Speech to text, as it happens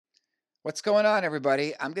What's going on,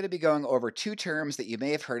 everybody? I'm going to be going over two terms that you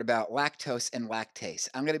may have heard about: lactose and lactase.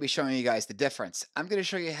 I'm going to be showing you guys the difference. I'm going to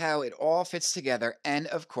show you how it all fits together. And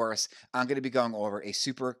of course, I'm going to be going over a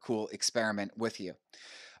super cool experiment with you.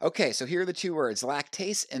 Okay, so here are the two words: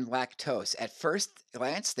 lactase and lactose. At first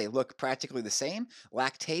glance, they look practically the same.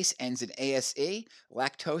 Lactase ends in ASE,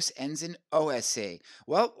 lactose ends in OSE.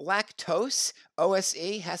 Well, lactose,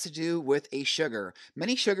 OSE, has to do with a sugar.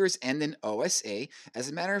 Many sugars end in OSE. As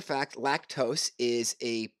a matter of fact, lactose is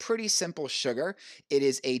a pretty simple sugar. It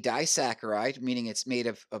is a disaccharide, meaning it's made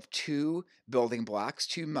of two building blocks,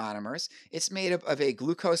 two monomers. It's made up of a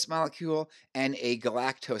glucose molecule and a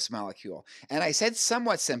galactose molecule. And I said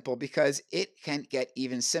somewhat simple because it can get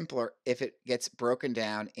even simpler if it gets broken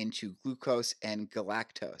down into glucose and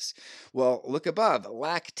galactose. Well, look above.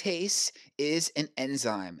 Lactase is an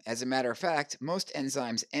enzyme. As a matter of fact, most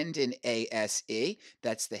enzymes end in ASE.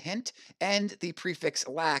 That's the hint. And the prefix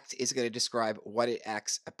lact is going to describe what it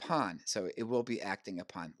acts upon. So it will be acting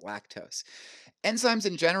upon lactose. Enzymes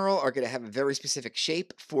in general are going to have a very specific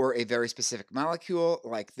shape for a very specific molecule.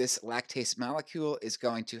 Like this lactase molecule is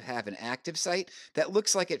going to have an active site that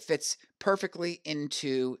looks like it fits perfectly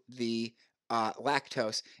into the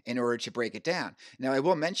lactose in order to break it down. Now, I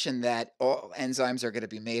will mention that all enzymes are going to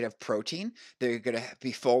be made of protein. They're going to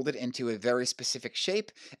be folded into a very specific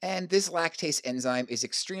shape, and this lactase enzyme is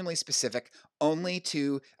extremely specific only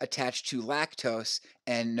to attach to lactose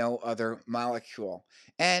and no other molecule.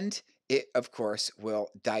 And it, of course, will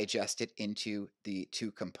digest it into the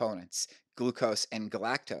two components, glucose and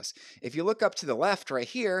galactose. If you look up to the left right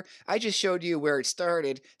here, I just showed you where it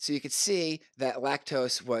started so you could see that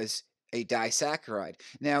lactose was a disaccharide.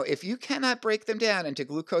 Now, if you cannot break them down into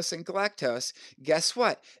glucose and galactose, guess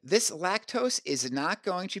what? This lactose is not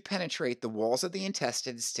going to penetrate the walls of the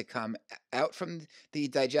intestines to come out from the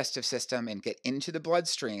digestive system and get into the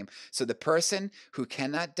bloodstream. So the person who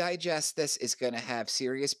cannot digest this is going to have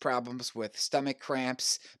serious problems with stomach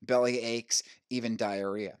cramps, belly aches, even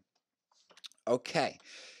diarrhea. Okay,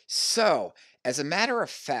 so as a matter of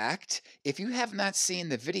fact, if you have not seen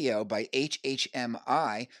the video by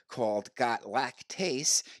HHMI called Got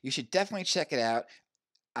Lactase, you should definitely check it out.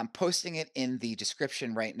 I'm posting it in the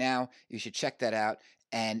description right now. You should check that out.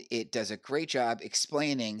 And it does a great job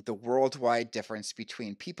explaining the worldwide difference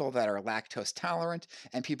between people that are lactose tolerant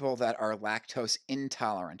and people that are lactose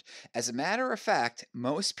intolerant. As a matter of fact,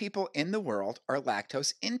 most people in the world are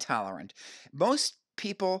lactose intolerant. Most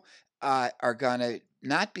people are going to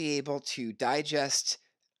not be able to digest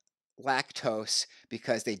lactose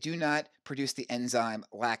because they do not produce the enzyme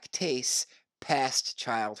lactase past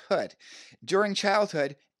childhood. During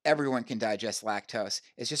childhood, everyone can digest lactose.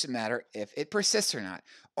 It's just a matter if it persists or not.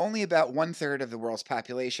 Only about 1/3 of the world's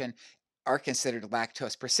population are considered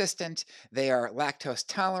lactose persistent. They are lactose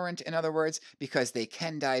tolerant, in other words, because they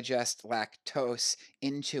can digest lactose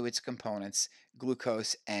into its components,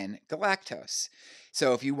 glucose and galactose.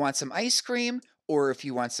 So if you want some ice cream or if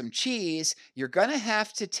you want some cheese, you're going to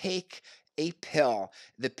have to take a pill.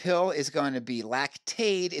 The pill is going to be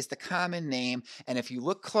Lactaid is the common name, and if you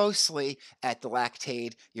look closely at the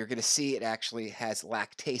Lactaid, you're going to see it actually has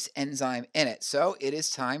lactase enzyme in it. So it is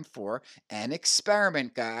time for an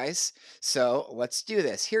experiment, guys. So let's do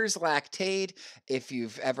this. Here's Lactaid. If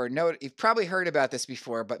you've ever noticed, you've probably heard about this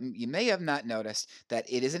before, but you may have not noticed that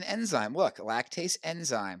it is an enzyme. Look, lactase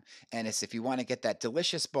enzyme, and it's if you want to get that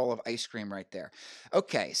delicious bowl of ice cream right there.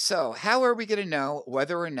 Okay, so how are we going to know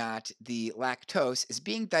whether or not the lactose is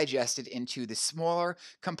being digested into the smaller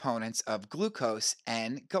components of glucose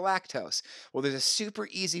and galactose? Well, there's a super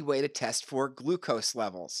easy way to test for glucose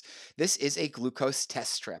levels. This is a glucose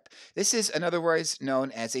test strip. This is, in other words,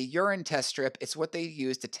 known as a urine test strip. It's what they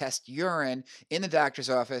use to test urine in the doctor's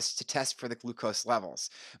office to test for the glucose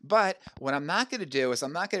levels. But what I'm not going to do is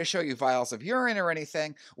I'm not going to show you vials of urine or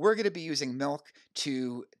anything. We're going to be using milk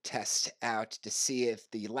to test out to see if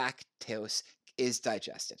the lactose is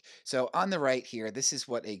digested. So on the right here, this is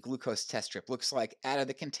what a glucose test strip looks like out of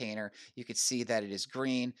the container. You can see that it is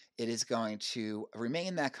green. It is going to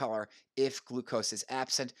remain that color if glucose is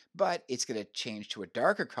absent, but it's going to change to a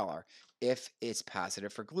darker color if it's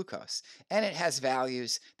positive for glucose. And it has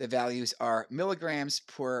values. The values are milligrams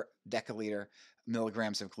per deciliter,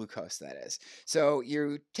 milligrams of glucose, that is. So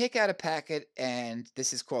you take out a packet, and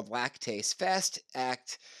this is called lactase. Fast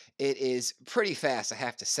act It is pretty fast, I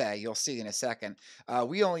have to say. You'll see in a second.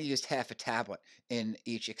 We only used half a tablet in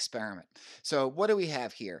each experiment. So what do we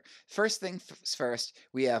have here? First thing first,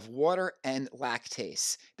 we have water and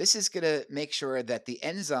lactase. This is going to make sure that the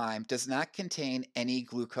enzyme does not contain any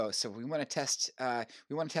glucose. So we want to test.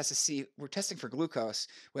 We want to test to see. We're testing for glucose.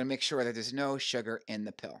 We want to make sure that there's no sugar in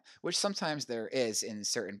the pill, which sometimes there is in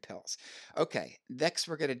certain pills. Okay. Next,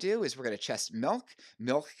 we're going to do is we're going to test milk.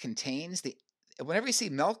 Milk contains the. Whenever you see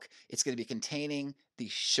milk, it's going to be containing the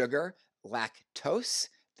sugar lactose,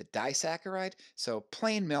 the disaccharide. So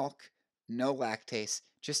plain milk, no lactase,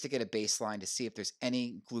 just to get a baseline to see if there's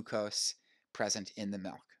any glucose present in the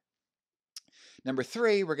milk. Number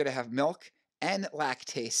 3, we're going to have milk and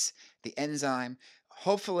lactase, the enzyme.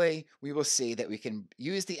 Hopefully, we will see that we can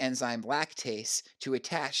use the enzyme lactase to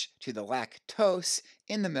attach to the lactose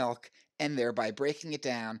in the milk and thereby breaking it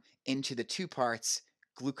down into the two parts,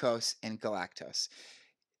 glucose and galactose.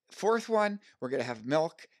 Fourth one, we're going to have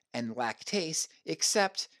milk and lactase,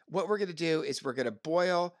 except what we're going to do is we're going to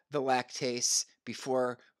boil the lactase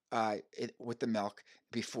before with the milk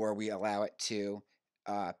before we allow it to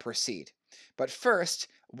proceed. But first,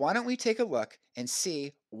 why don't we take a look and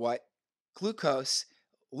see what glucose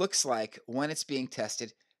looks like when it's being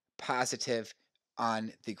tested positive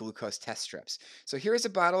on the glucose test strips. So here's a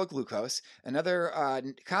bottle of glucose. Another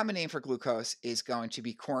common name for glucose is going to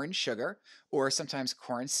be corn sugar or sometimes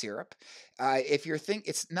corn syrup. If you're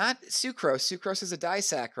it's not sucrose. Sucrose is a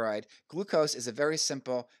disaccharide. Glucose is a very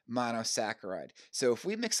simple monosaccharide. So if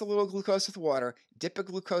we mix a little glucose with water, dip a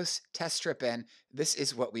glucose test strip in, this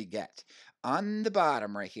is what we get. On the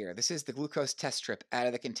bottom right here, this is the glucose test strip out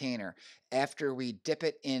of the container. After we dip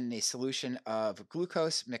it in a solution of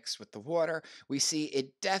glucose mixed with the water, we see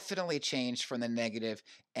it definitely changed from the negative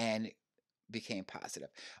and became positive.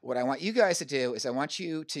 What I want you guys to do is I want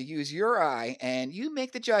you to use your eye and you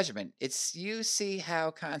make the judgment. You see how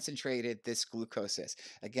concentrated this glucose is.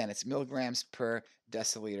 Again, it's milligrams per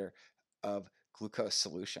deciliter of glucose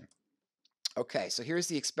solution. Okay, so here's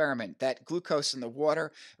the experiment. That glucose in the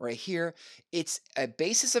water right here, it's a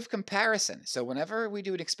basis of comparison. So whenever we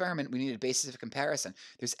do an experiment, we need a basis of comparison.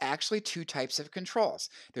 There's actually two types of controls.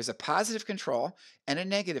 There's a positive control and a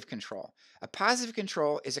negative control. A positive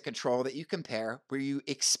control is a control that you compare where you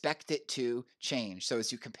expect it to change. So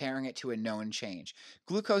as you're comparing it to a known change.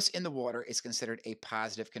 Glucose in the water is considered a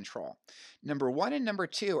positive control. Number 1 and number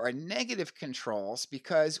 2 are negative controls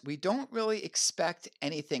because we don't really expect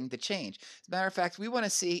anything to change. As a matter of fact, we want to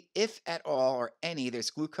see if at all or any there's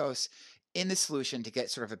glucose in the solution to get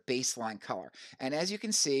sort of a baseline color. And as you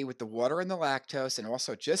can see with the water and the lactose and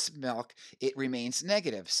also just milk, it remains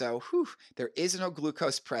negative. So there is no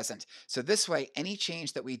glucose present. So this way, any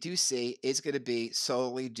change that we do see is going to be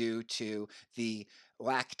solely due to the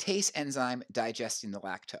lactase enzyme digesting the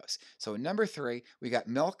lactose. So in number 3, we got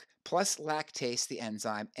milk plus lactase, the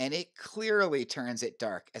enzyme, and it clearly turns it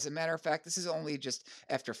dark. As a matter of fact, this is only just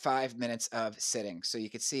after 5 minutes of sitting. So you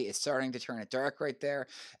can see it's starting to turn it dark right there.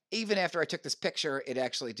 Even after I took this picture, it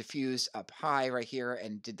actually diffused up high right here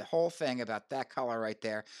and did the whole thing about that color right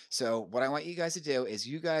there. So what I want you guys to do is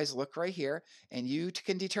you guys look right here and you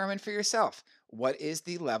can determine for yourself what is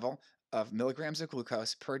the level of milligrams of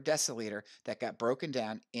glucose per deciliter that got broken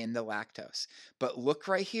down in the lactose. But look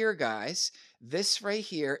right here, guys. This right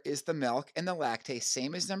here is the milk and the lactase,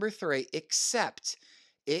 same as number 3, except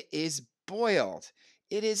it is boiled.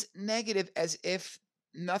 It is negative as if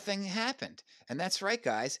nothing happened. And that's right,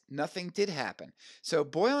 guys. Nothing did happen. So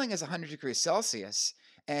boiling is 100 degrees Celsius,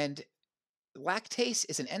 and lactase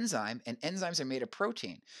is an enzyme, and enzymes are made of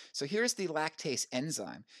protein. So here's the lactase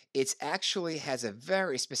enzyme. It actually has a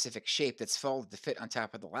very specific shape that's folded to fit on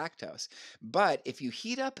top of the lactose. But if you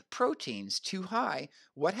heat up proteins too high,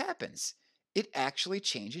 what happens? It actually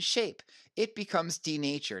changes shape. It becomes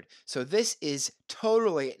denatured. So this is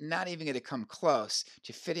totally not even going to come close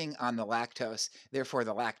to fitting on the lactose. Therefore,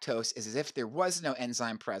 the lactose is as if there was no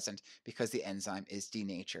enzyme present because the enzyme is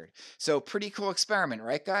denatured. So pretty cool experiment,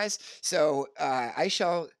 right, guys? So I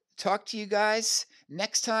shall talk to you guys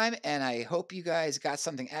next time, and I hope you guys got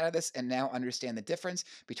something out of this and now understand the difference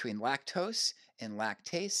between lactose and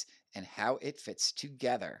lactase and how it fits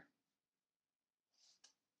together.